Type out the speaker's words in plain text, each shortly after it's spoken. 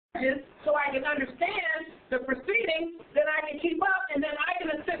charges so I can understand the proceeding, then I can keep up, and then I can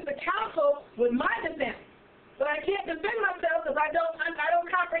assist the counsel with my defense. But I can't defend myself because I don't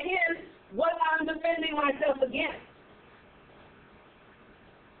comprehend what I'm defending myself against.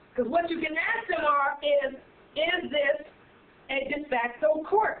 Because what you can ask them is this a de facto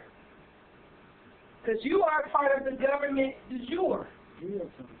court? Because you are part of the government de jure.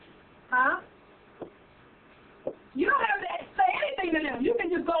 Huh? You don't have to say anything to them. You can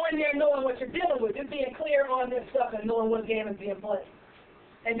just go in there knowing what you're dealing with, just being clear on this stuff and knowing what game is being played.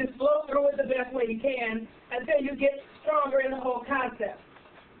 And just flow through it the best way you can until you get stronger in the whole concept.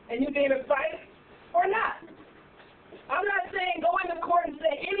 And you can either fight or not. I'm not saying go into court and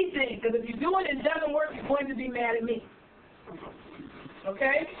say anything, because if you do it and it doesn't work, you're going to be mad at me.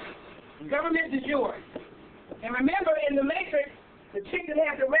 Okay? Government de jure. And remember, in the Matrix, the chick that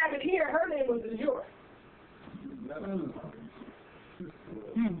had the rabbit ear, her name was de jure.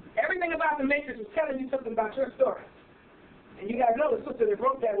 Everything about the Matrix is telling you something about your story. And you guys know the sister that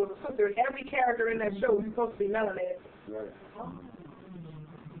wrote that was a sister. Every character in that show was supposed to be melanated. Right.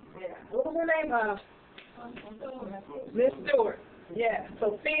 Yeah. What was her name? Miss Stewart. Yeah.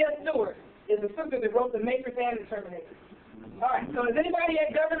 Sophia Stewart is the sister that wrote the Matrix and the Terminator. All right. So is anybody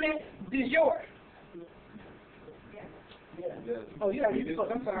at government de jure? Yes. Oh, you got to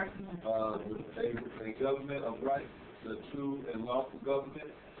spoke. I'm sorry. A government of rights, the true and lawful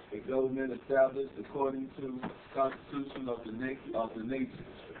government, a government established according to the Constitution of the nation,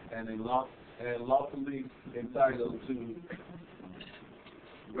 and lawfully entitled to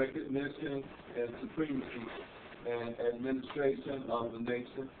recognition and supremacy and administration of the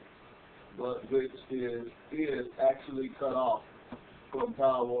nation, but which is actually cut off from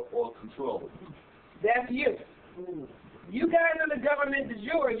power or control. That's you. You guys are the government de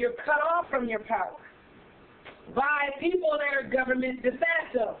jure. You're cut off from your power by people that are government de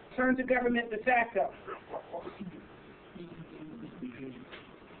facto. Turn to government de facto.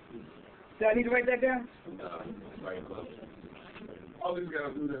 Do I need to write that down? Always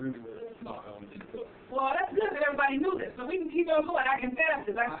gotta do that anyway. Well, that's good that everybody knew this, so we can keep on going. I can pass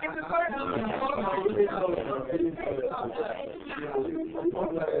this. I skip this part.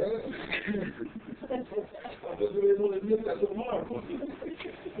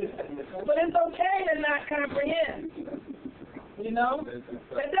 But it's okay to not comprehend. You know?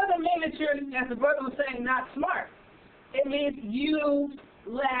 That doesn't mean that you're, as the brother was saying, not smart. It means you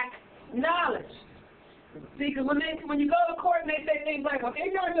lack knowledge. See, because when you go to court and they say things like, well,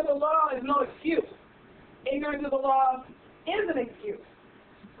 ignorance of the law is no excuse. Ignorance of the law is an excuse,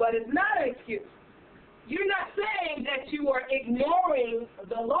 but it's not an excuse. You're not saying that you are ignoring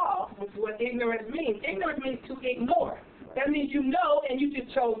the law, which is what ignorance means. Ignorance means to ignore. That means you know and you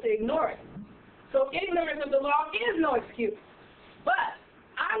just chose to ignore it. So ignorance of the law is no excuse. But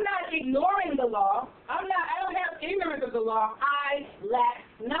I'm not ignoring the law. I don't have ignorance of the law. I lack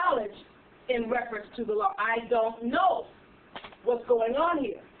knowledge in reference to the law. I don't know what's going on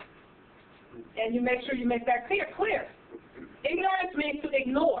here. And you make sure you make that clear. Ignorance means to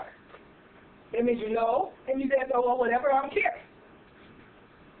ignore. It means you know, and you say, oh, well, whatever, I don't care.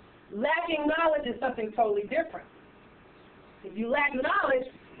 Lacking knowledge is something totally different. If you lack knowledge,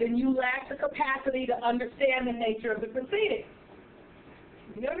 then you lack the capacity to understand the nature of the proceeding.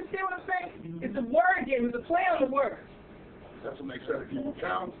 You understand what I'm saying? It's a word game. It's a play on the words. That's what makes other people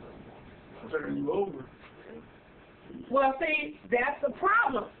count. Turning you over. Well, see, that's the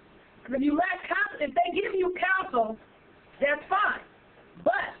problem. If you lack counsel, if they give you counsel, that's fine.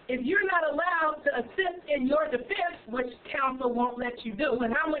 But if you're not allowed to assist in your defense, which counsel won't let you do,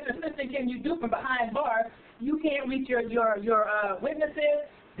 and how much assisting can you do from behind bars? You can't reach your witnesses.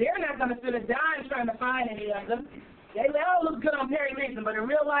 They're not going to spend a dime trying to find any of them. They all look good on Perry Mason, but in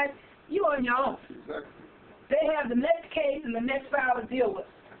real life, you on your own. They have the next case and the next file to deal with.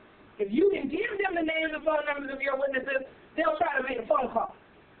 If you can give them the names and phone numbers of your witnesses, they'll try to make a phone call.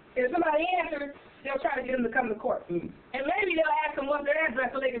 If somebody answers, they'll try to get them to come to court. And maybe they'll ask them what's their address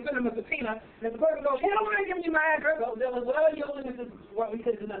so they can send them a subpoena. And if the person goes, hey, I don't want to give you my address, they'll go, well, your witnesses, well, we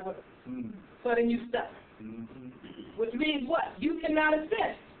couldn't do nothing with it. So then you stuck. Which means what? You cannot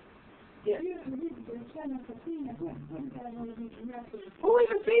assist. Yes. Who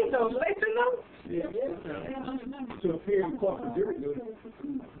even sees those? Do they see those? Yeah. To appear in court for jury duty.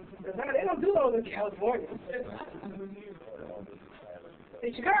 They don't do those in California. In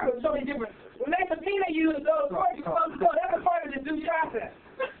Chicago, it's totally different. When they subpoena you to go to court, you're supposed to go. That's a part of the due process.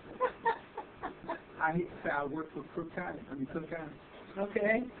 I hate to say I work for Cook County.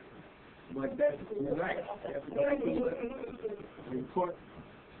 Okay. But that's right. In court,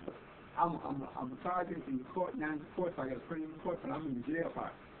 I'm a sergeant in the court, now in the court, so I got a pretty in the court, but I'm in the jail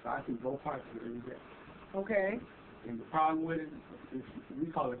part. So I think both parties are in there. Okay. And the problem with it is we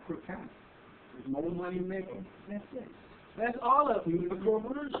call it crook time. There's more money making. That's it. That's all of them. The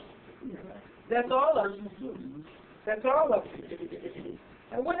corporation. That's all of them. That's all of them.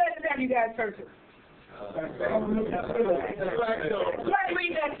 And what does that have you guys heard to? Somebody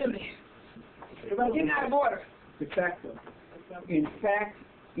read that to me. I'm getting out of order. De facto. In fact,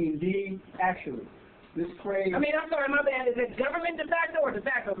 indeed, actually. This phrase. I mean, I'm sorry, my bad. Is it government de facto or de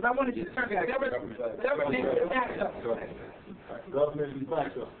facto? Because I wanted you to turn it government de facto. Government de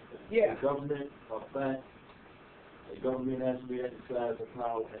facto. Yeah. A government of fact. A government actually exercises the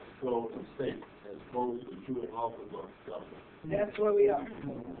power and control of the state as opposed to true and lawful government. That's where we are.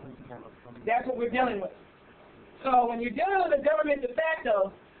 That's what we're dealing with. So when you're dealing with a government de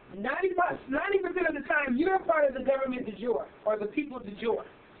facto, 90% of the time you're a part of the government de jure or the people de jure,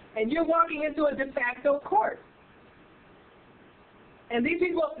 and you're walking into a de facto court. And these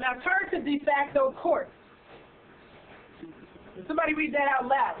people now turn to de facto court. Somebody read that out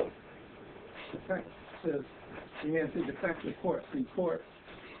loud. It says it has the de facto courts in court,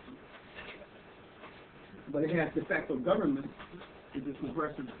 but it has de facto government. It just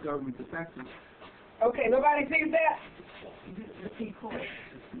reverses government de facto. Okay, nobody sees that?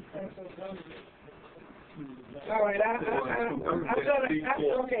 All right,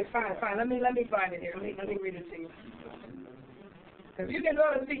 okay, fine. Let me find it here. Let me read it to you. Because you can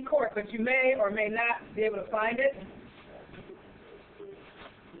go to see court, but you may or may not be able to find it.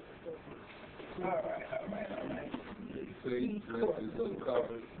 All right. Say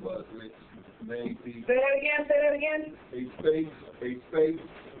that again. A space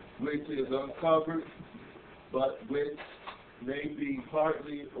which is uncovered, but which may be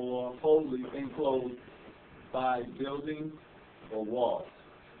partly or wholly enclosed by buildings or walls.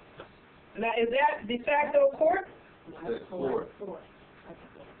 Now, is that de facto court? That's court. Hold on.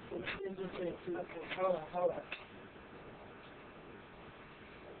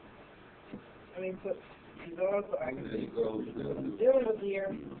 Let me put these on so I can see. Dealing with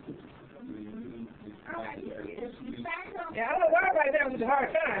here. Yeah, I don't know why right there was a hard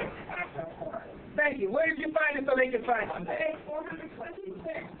time. Thank you. Where did you find it so they can find it? Page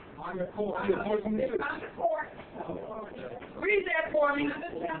 426. On the court. It's on the court. Read that for me.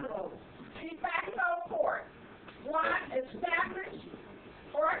 De facto court. One, established,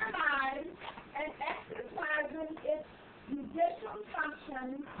 organized, and exercising its judicial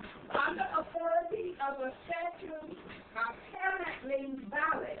function under authority of a statute apparently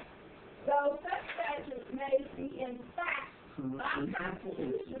valid, though such statute may be in fact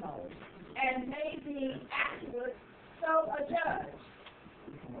unconstitutional and may be actually so adjudged,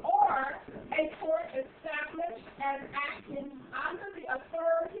 or a court established and acting under the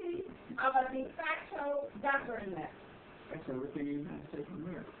authority of a de facto government. That's everything you have to say from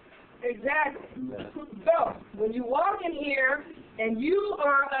there. Exactly. So, when you walk in here and you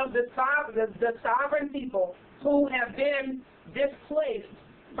are of the sovereign people who have been displaced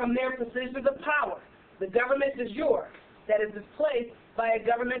from their positions of power, the government is yours, that is displaced by a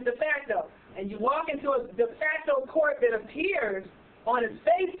government de facto, and you walk into a de facto court that appears on its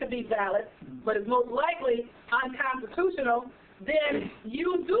face to be valid, but is most likely unconstitutional, then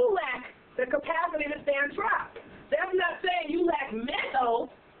you do lack the capacity to stand trial. That's not saying you lack mental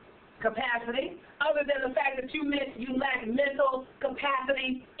capacity, other than the fact that you lack mental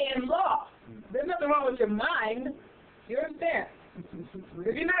capacity in law. There's nothing wrong with your mind. You understand?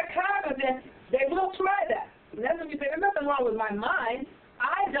 If you're not cognizant, they will try that. And that's what you say, there's nothing wrong with my mind.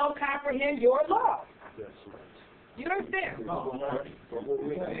 I don't comprehend your law. That's right. You understand? But what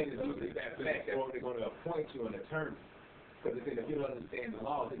we're saying is look at that fact that they're going to appoint you an attorney. Because if you don't understand the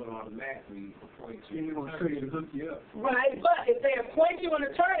law, they're going to automatically appoint you. They're going to trade and hook you up. Right, but if they appoint you an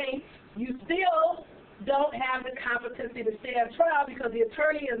attorney, you still don't have the competency to stand trial because the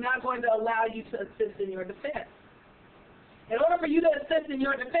attorney is not going to allow you to assist in your defense. In order for you to assist in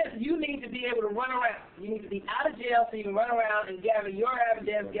your defense, you need to be able to run around. You need to be out of jail so you can run around and gather your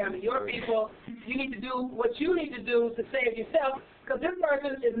evidence, gather your people. You need to do what you need to do to save yourself because this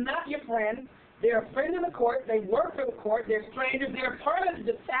person is not your friend. They're a friend of the court. They work for the court. They're strangers. They're part of the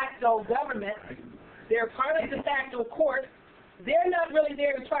de facto government. They're part of the de facto court. They're not really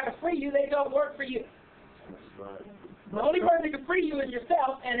there to try to free you. They don't work for you. That's right. The only person that can free you is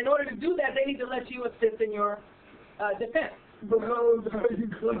yourself, and in order to do that, they need to let you assist in your defense. But how are you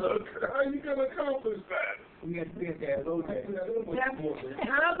going to accomplish that? We have to have those days.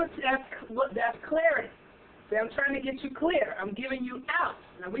 That's clarity. See, I'm trying to get you clear. I'm giving you out.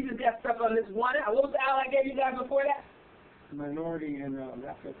 Now, we just got stuff on this one. What was the out I gave you guys before that? Minority and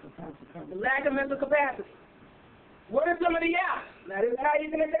lack of capacity. The lack of mental capacity. What are some of the outs? Now, this is how you're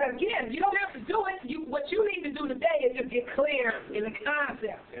going to, again, you don't have to do it. What you need to do today is just get clear in the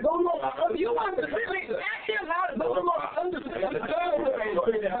concept. No, you want to Ask him how to no, understand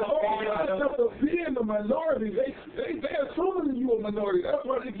being a minority, they're assuming you a minority. That's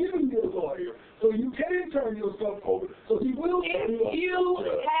why they're giving you a lawyer. So you can turn yourself over. So he will. If you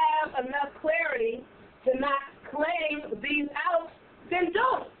have enough clarity to not claim these outs, then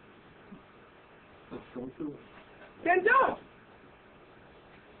don't. Then don't.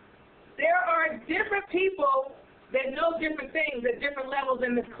 There are different people that know different things at different levels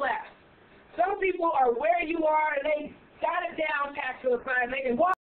in this class. Some people are where you are and they got it down past to a side. They can walk